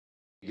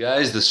Hey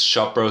guys, this is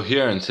ShopBro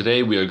here, and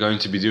today we are going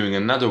to be doing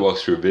another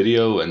walkthrough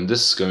video, and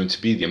this is going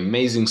to be the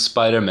Amazing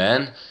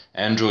Spider-Man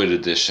Android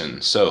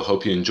Edition. So,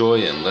 hope you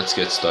enjoy, and let's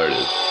get started.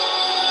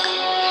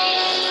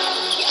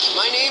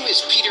 My name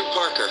is Peter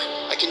Parker.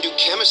 I can do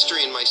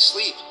chemistry in my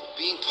sleep.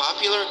 Being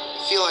popular,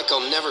 I feel like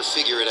I'll never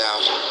figure it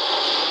out.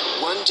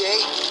 One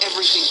day,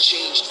 everything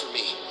changed for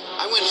me.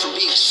 I went from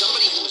being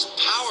somebody who was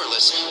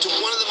powerless to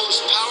one of the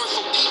most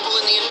powerful people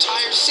in the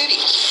entire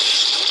city.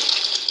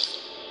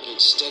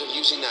 Instead of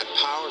using that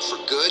power for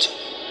good,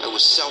 I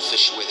was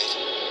selfish with it.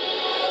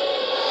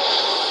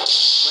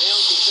 My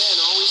Uncle Ben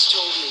always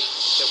told me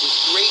that with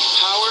great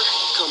power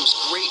comes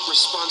great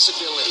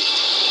responsibility.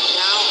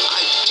 Now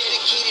I've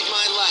dedicated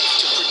my life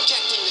to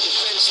protecting the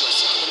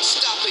defenseless and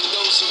stopping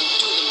those who will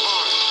do them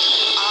harm.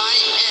 I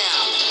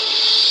am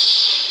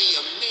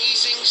the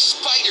Amazing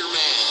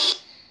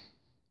Spider-Man.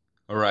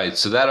 Alright,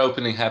 so that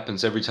opening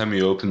happens every time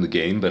you open the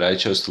game, but I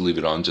chose to leave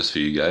it on just for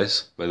you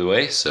guys, by the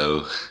way,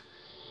 so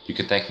you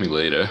can thank me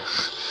later.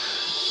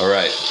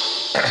 Alright.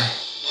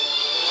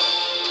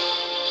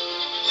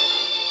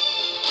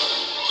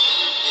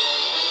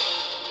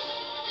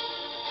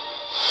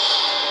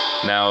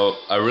 Now,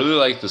 I really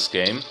like this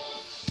game,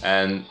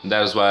 and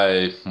that is why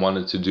I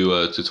wanted to do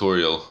a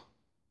tutorial.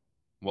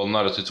 Well,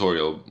 not a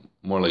tutorial,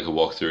 more like a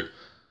walkthrough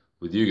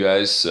with you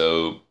guys.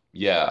 So,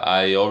 yeah,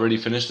 I already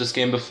finished this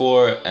game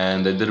before,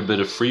 and I did a bit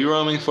of free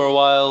roaming for a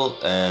while,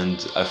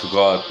 and I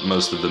forgot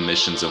most of the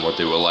missions and what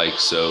they were like,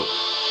 so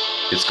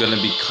it's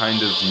gonna be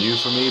kind of new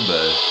for me,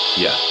 but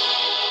yeah.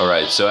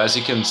 Alright, so as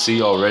you can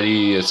see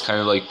already, it's kind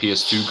of like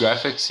PS2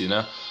 graphics, you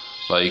know?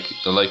 Like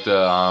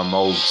the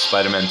old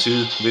Spider-Man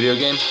 2 video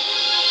game.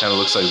 Kind of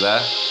looks like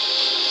that.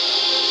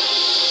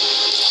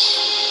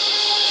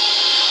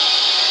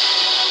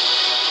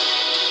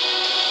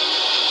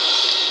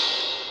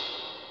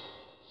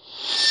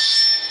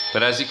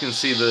 But as you can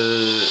see,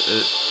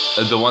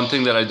 the one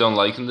thing that I don't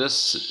like in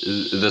this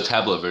is the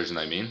tablet version,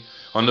 I mean.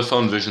 On the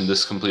phone version, this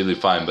is completely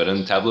fine, but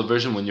in the tablet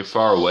version, when you're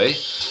far away,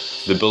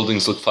 the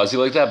buildings look fuzzy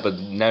like that, but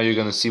now you're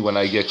gonna see when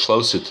I get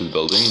closer to the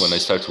building, when I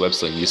start to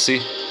web-sling, you see?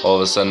 All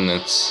of a sudden,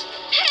 it's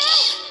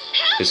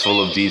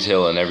full of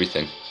detail and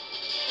everything.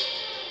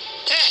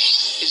 Hey,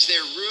 is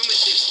there room at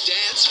this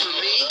dance for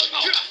me?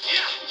 Take that!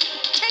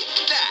 Take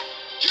this!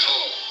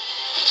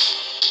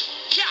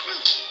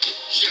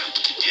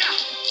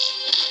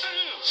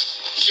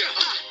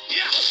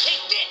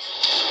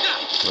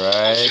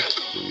 Right,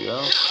 there we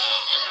go.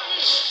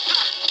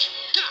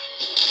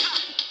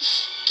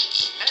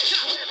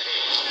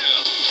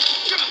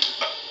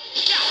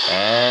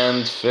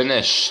 And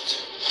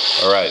finished.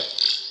 Alright.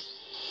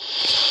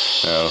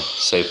 Now,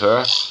 save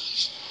her.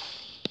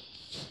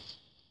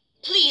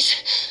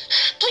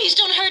 Please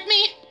don't hurt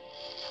me.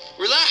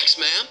 Relax,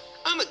 ma'am.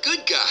 I'm a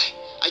good guy.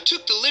 I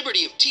took the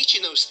liberty of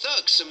teaching those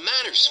thugs some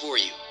manners for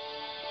you.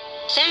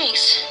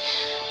 Thanks.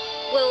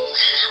 Well,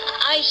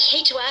 I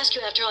hate to ask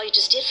you after all you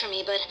just did for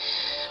me, but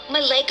my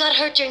leg got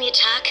hurt during the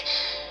attack.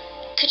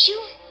 Could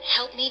you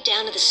help me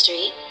down to the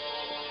street?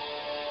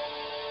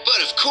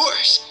 But of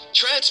course,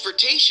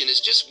 transportation is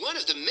just one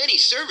of the many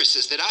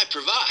services that I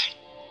provide.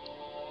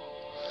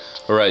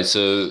 Alright,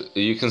 so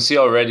you can see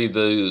already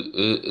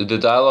the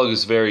dialogue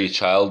is very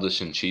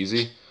childish and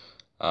cheesy.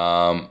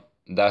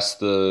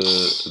 That's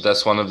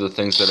one of the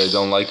things that I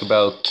don't like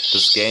about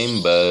this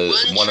game, but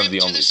one of the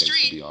only things,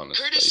 to be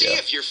honest. Courtesy but, yeah.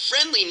 of your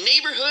friendly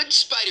neighborhood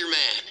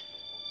Spider-Man.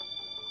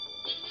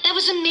 That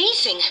was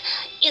amazing.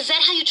 Is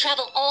that how you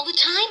travel all the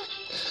time?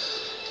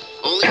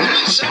 Only when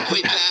my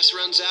subway pass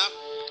runs out.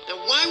 Now,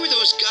 why were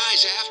those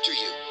guys after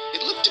you?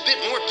 It looked a bit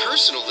more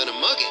personal than a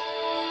mugging.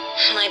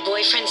 My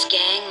boyfriend's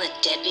gang, the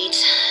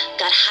Deadbeats,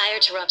 got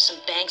hired to rob some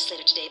banks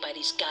later today by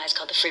these guys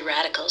called the Free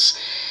Radicals.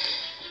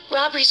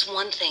 Robbery's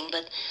one thing,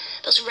 but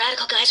those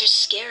radical guys are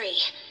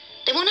scary.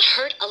 They want to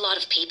hurt a lot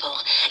of people,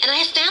 and I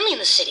have family in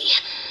the city.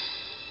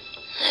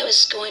 I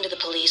was going to the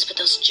police, but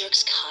those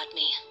jerks caught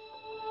me.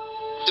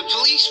 The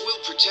police will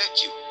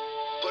protect you.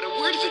 But a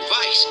word of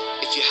advice,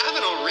 if you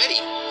haven't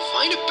already,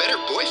 find a better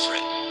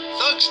boyfriend.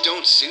 Thugs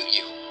don't suit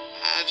you.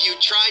 Have you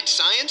tried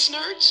science,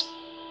 nerds?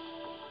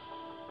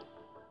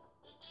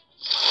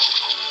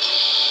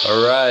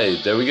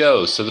 Alright, there we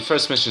go. So the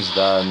first mission's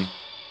done.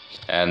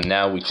 And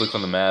now we click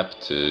on the map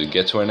to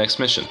get to our next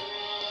mission.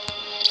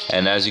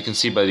 And as you can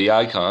see by the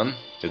icon,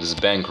 it is a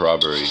bank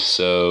robbery.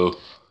 So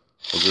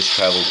we'll just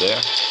travel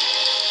there.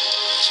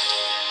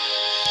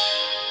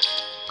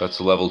 Got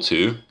to level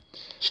 2.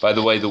 By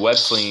the way, the web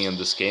slinging in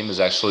this game is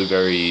actually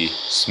very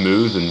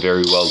smooth and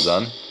very well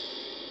done.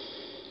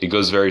 It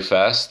goes very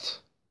fast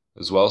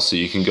as well, so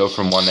you can go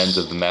from one end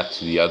of the map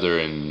to the other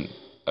in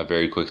a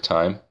very quick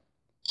time,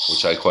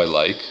 which I quite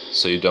like,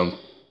 so you don't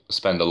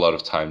spend a lot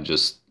of time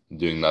just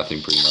doing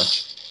nothing pretty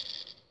much.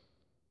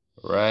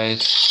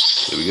 Right,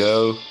 here we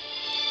go.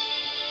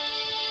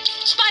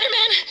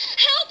 Spider-Man,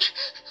 help!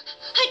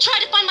 I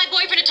tried to find my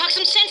boyfriend to talk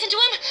some sense into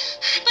him,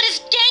 but his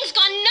gang's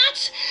gone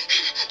nuts!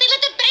 They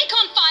lit the bank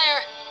on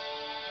fire!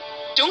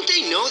 Don't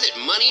they know that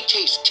money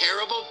tastes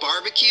terrible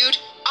barbecued?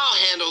 I'll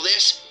handle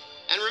this.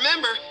 And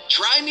remember,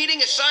 try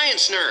meeting a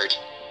science nerd.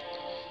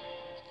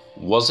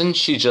 Wasn't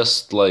she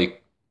just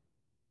like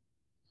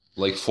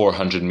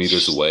 400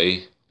 meters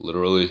away,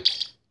 literally?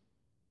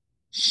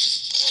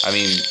 I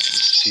mean,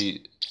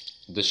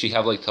 does she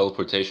have like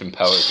teleportation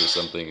powers or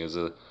something?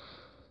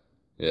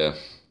 Yeah,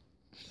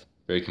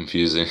 very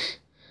confusing.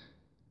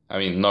 I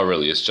mean, not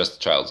really, it's just a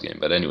child's game,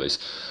 but anyways.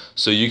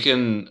 So you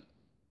can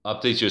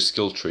update your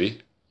skill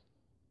tree.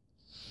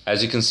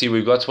 As you can see,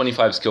 we've got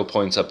 25 skill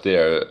points up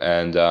there,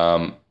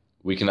 and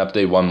we can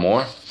update one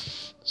more.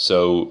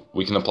 So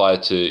we can apply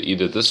it to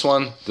either this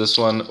one,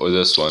 or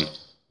this one.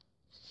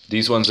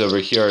 These ones over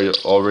here are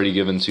already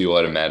given to you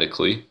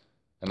automatically,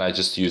 and I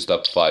just used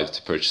up 5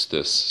 to purchase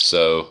this.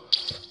 So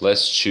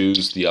let's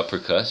choose the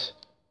uppercut.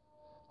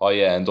 Oh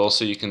yeah, and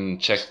also you can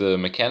check the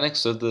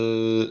mechanics of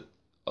the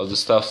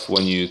stuff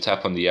when you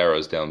tap on the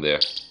arrows down there.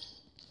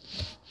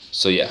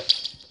 So yeah,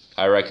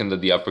 I reckon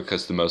that the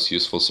uppercut's the most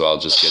useful, so I'll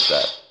just get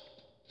that.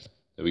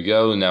 There we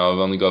go. Now I've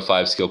only got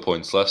 5 skill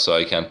points left, so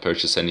I can't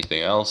purchase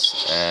anything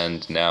else.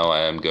 And now I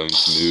am going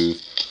to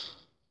move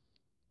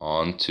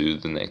on to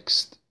the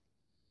next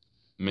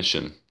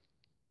mission.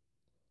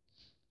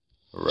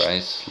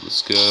 Alright,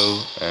 let's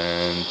go.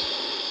 And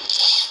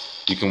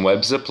you can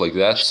web zip like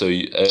that. So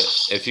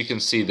if you can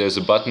see, there's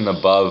a button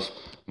above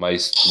my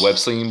web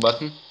slinging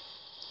button,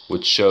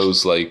 which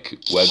shows like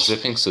web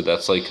zipping. So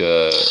that's like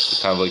a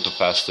kind of like a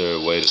faster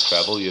way to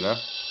travel, you know?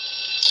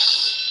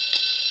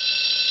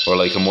 Or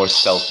like a more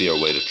stealthier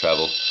way to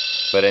travel.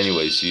 But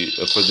anyways,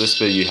 for this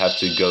bit you have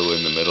to go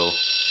in the middle,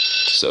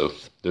 so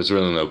there's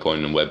really no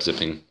point in web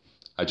zipping.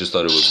 I just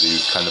thought it would be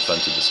kind of fun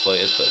to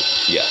display it,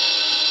 but yeah.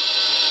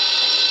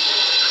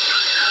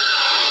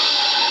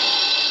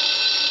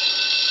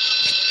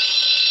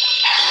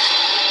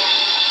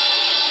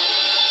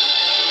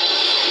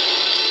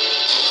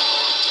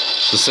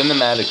 The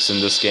cinematics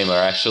in this game are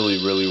actually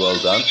really well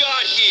done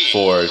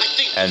for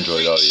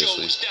Android,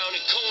 obviously.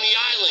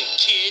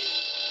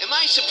 Am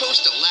I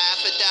supposed to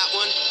laugh at that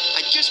one?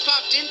 I just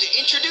popped in to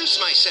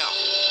introduce myself.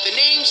 The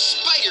name's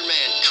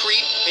Spiderman,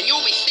 creep, and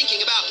you'll be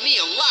thinking about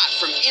me a lot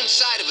from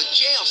inside of a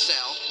jail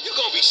cell. You're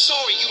gonna be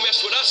sorry you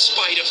messed with us,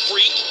 spider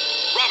freak.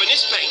 Robbing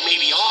this bank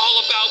may be all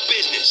about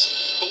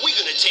business, but we're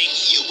gonna take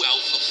you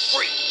out for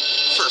free.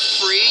 For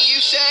free, you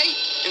say?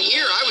 And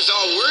here I was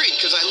all worried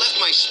because I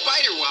left my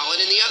spider wallet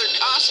in the other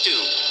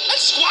costume.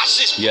 Let's squash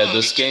this. Yeah,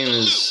 this game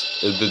is...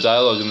 the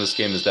dialogue in this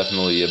game is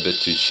definitely a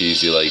bit too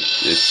cheesy, like,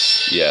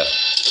 it's... yeah.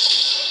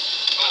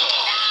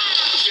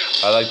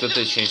 I like that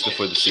they changed it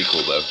for the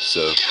sequel, though,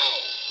 so...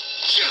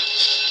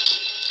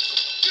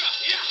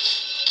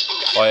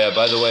 Oh yeah,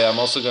 by the way, I'm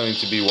also going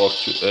to be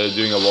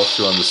doing a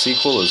walkthrough on the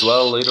sequel as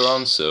well later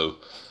on, so...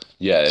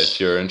 yeah, if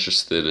you're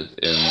interested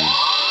in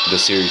the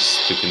series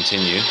to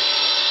continue...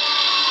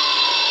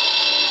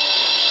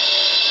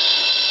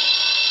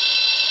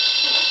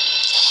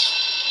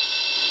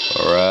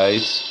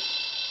 Alright,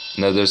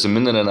 now there's a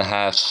minute and a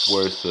half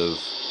worth of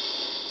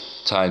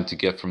time to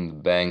get from the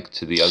bank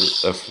to the other,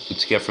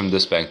 to get from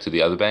this bank to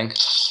the other bank,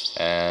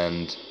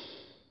 and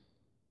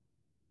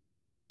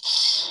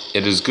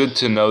it is good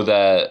to know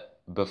that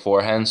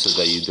beforehand so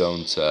that you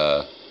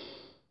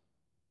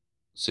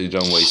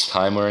don't waste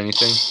time or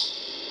anything.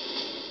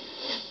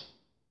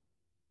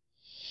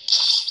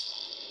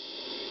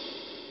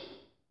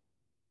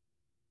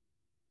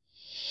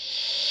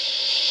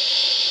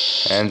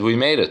 And we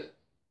made it.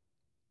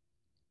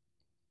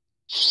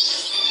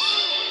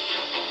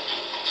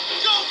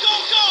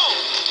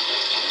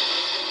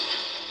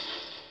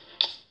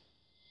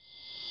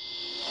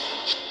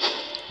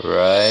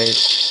 Right.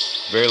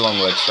 Very long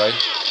website.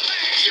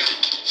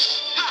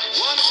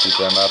 Keep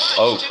them up.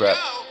 Oh crap.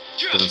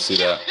 Didn't see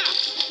that.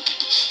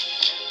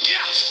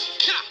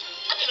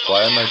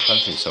 Why am I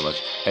punching so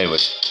much?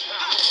 Anyways.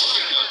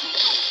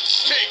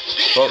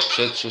 Oh,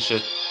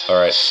 shit.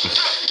 Alright.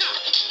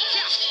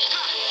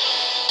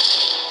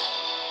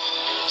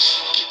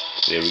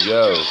 There we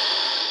go.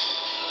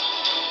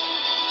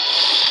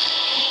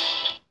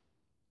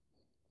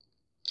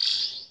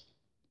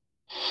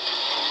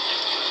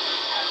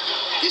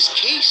 This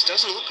case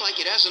doesn't look like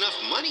it has enough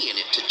money in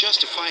it to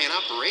justify an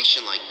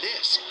operation like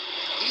this.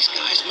 These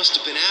guys must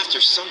have been after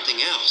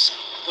something else.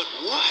 But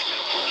what?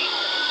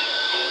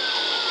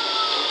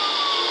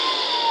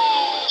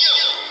 You,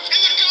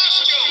 in the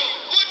costume!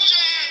 Put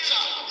your hands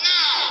up,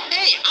 now!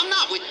 Hey, I'm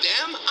not with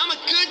them. I'm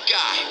a good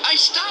guy. I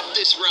stopped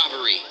this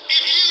robbery. If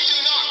you do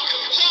not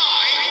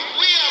comply,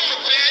 we are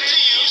prepared to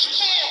use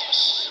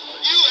force.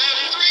 You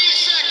have 3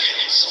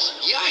 seconds.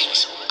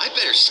 Yikes. I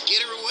better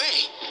skitter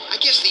away. I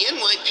guess the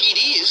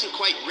NYPD isn't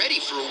quite ready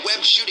for a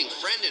web-shooting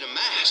friend in a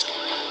mask.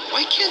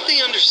 Why can't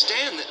they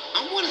understand that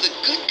I'm one of the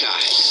good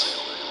guys?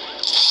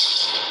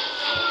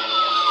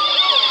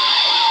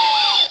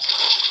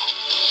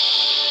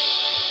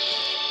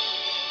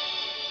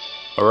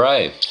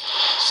 Alright,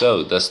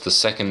 so that's the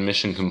second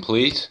mission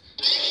complete.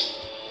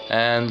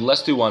 And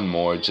let's do one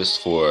more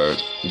just for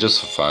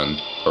fun.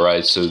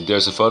 Alright, so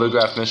there's a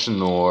photograph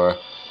mission or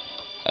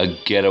a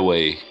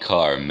getaway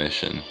car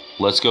mission.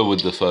 let's go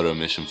with the photo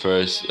mission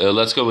first.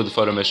 Let's go with the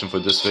photo mission for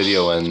this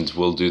video, and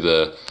we'll do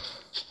the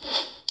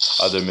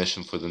other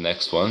mission for the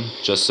next one,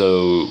 just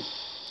so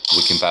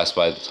we can pass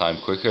by the time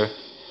quicker.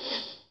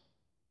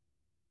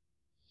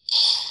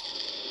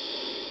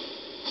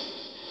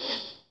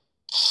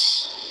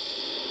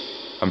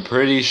 I'm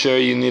pretty sure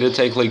you need to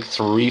take like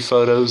 3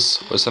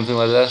 photos or something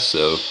like that,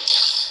 so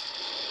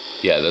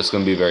yeah, that's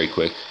gonna be very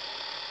quick.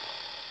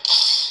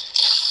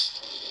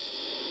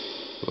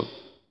 Whoop.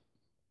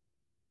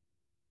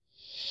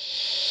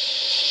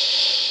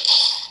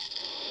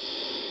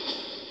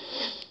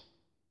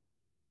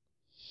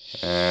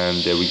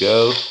 And there we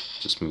go.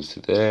 Just move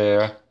to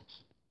there.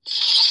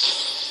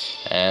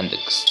 And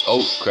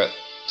oh crap.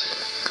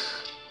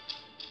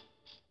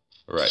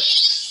 Right.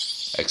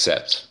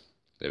 Accept.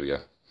 There we go.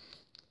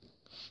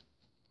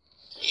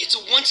 It's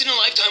a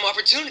once-in-a-lifetime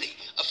opportunity.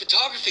 A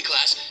photography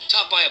class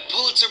taught by a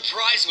Pulitzer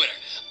Prize winner.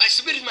 I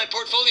submitted my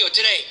portfolio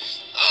today.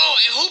 Oh,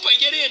 I hope I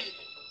get in.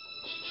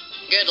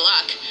 Good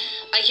luck.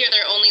 I hear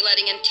they're only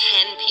letting in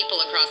 10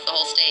 people across the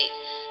whole state.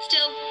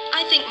 Still,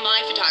 I think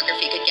my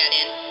photography could get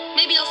in.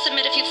 Maybe I'll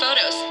submit a few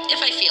photos,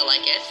 if I feel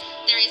like it.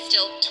 There is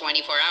still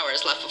 24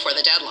 hours left before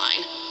the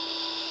deadline.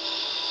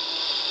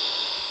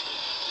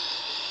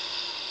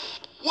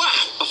 Wow,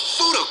 a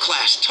photo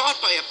class taught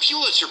by a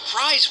Pulitzer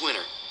Prize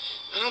winner.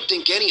 I don't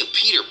think any of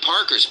Peter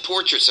Parker's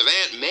portraits of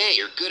Aunt May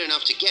are good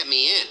enough to get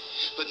me in.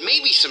 But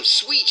maybe some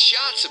sweet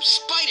shots of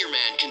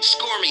Spider-Man can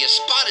score me a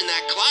spot in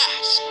that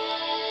class.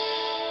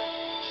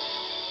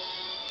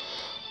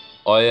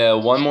 Oh yeah,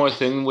 one more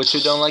thing which I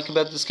don't like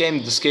about this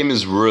game. This game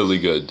is really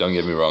good, don't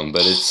get me wrong,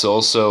 but it's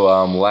also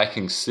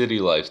lacking city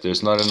life.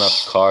 There's not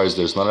enough cars,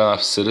 there's not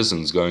enough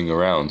citizens going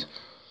around.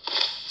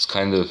 It's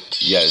kind of,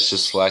 yeah, it's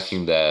just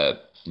lacking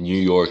that New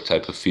York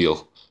type of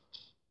feel.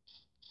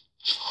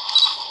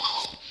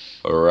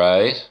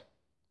 Alright.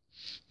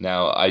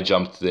 Now, I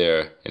jumped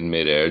there in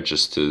midair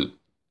just to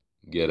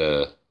get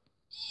a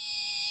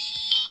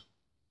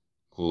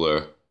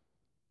cooler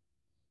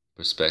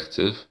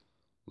perspective.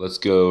 Let's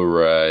go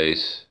right.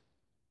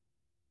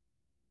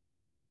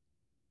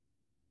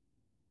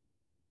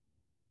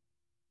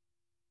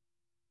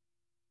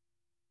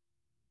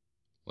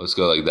 Let's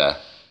go like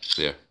that.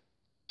 There.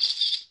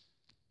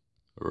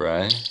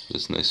 Right.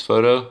 This nice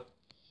photo.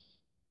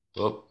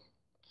 Whoop.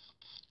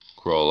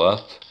 Crawl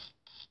up.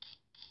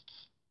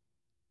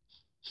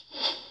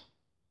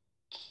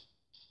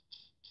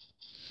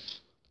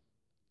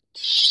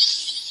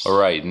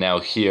 Alright, now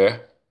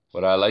here,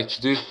 what I like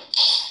to do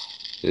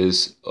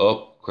is,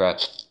 oh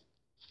crap,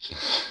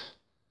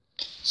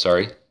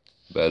 sorry,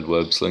 bad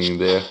web slinging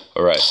there.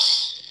 Alright,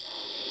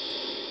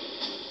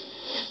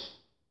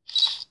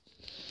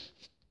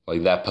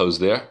 like that pose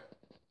there.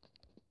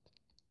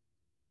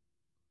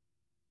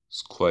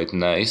 It's quite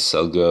nice.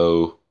 I'll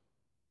go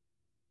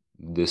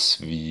this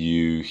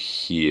view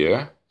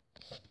here.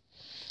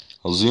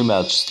 I'll zoom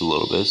out just a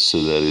little bit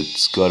so that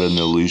it's got an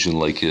illusion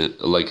like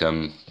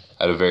I'm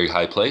at a very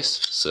high place.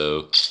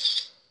 So,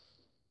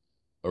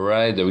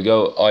 alright, there we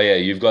go. Oh yeah,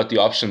 you've got the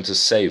option to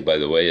save, by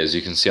the way, as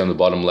you can see on the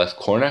bottom left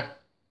corner.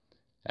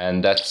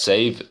 And that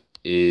save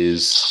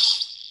is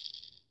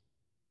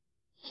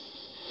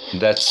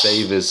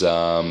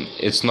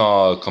it's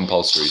not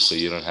compulsory, so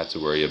you don't have to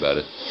worry about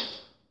it.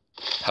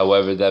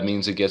 However, that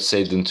means it gets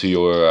saved into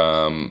your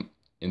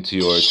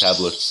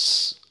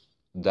tablet's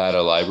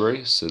data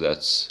library, so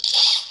that's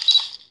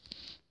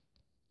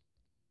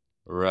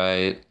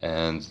right,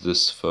 and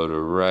this photo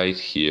right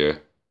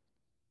here.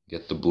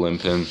 Get the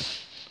blimp in.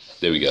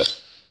 There we go.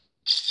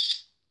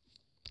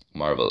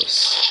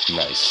 Marvelous.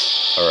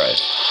 Nice.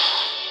 Alright.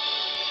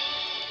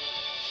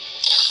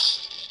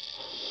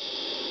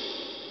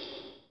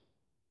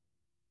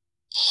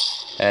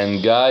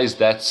 And guys,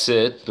 that's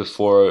it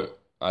before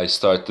I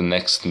start the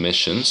next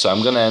mission. So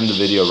I'm gonna end the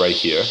video right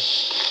here.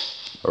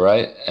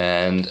 Alright,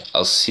 and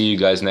I'll see you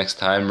guys next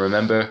time.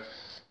 Remember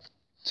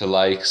to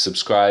like,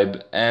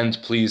 subscribe, and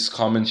please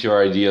comment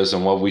your ideas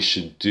on what we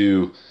should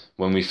do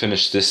when we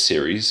finish this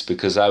series,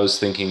 because I was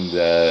thinking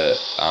that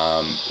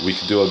we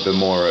could do a bit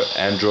more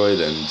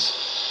Android and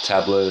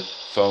tablet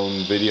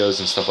phone videos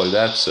and stuff like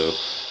that. So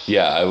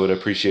yeah, I would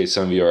appreciate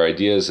some of your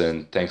ideas,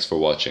 and thanks for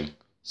watching.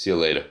 See you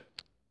later.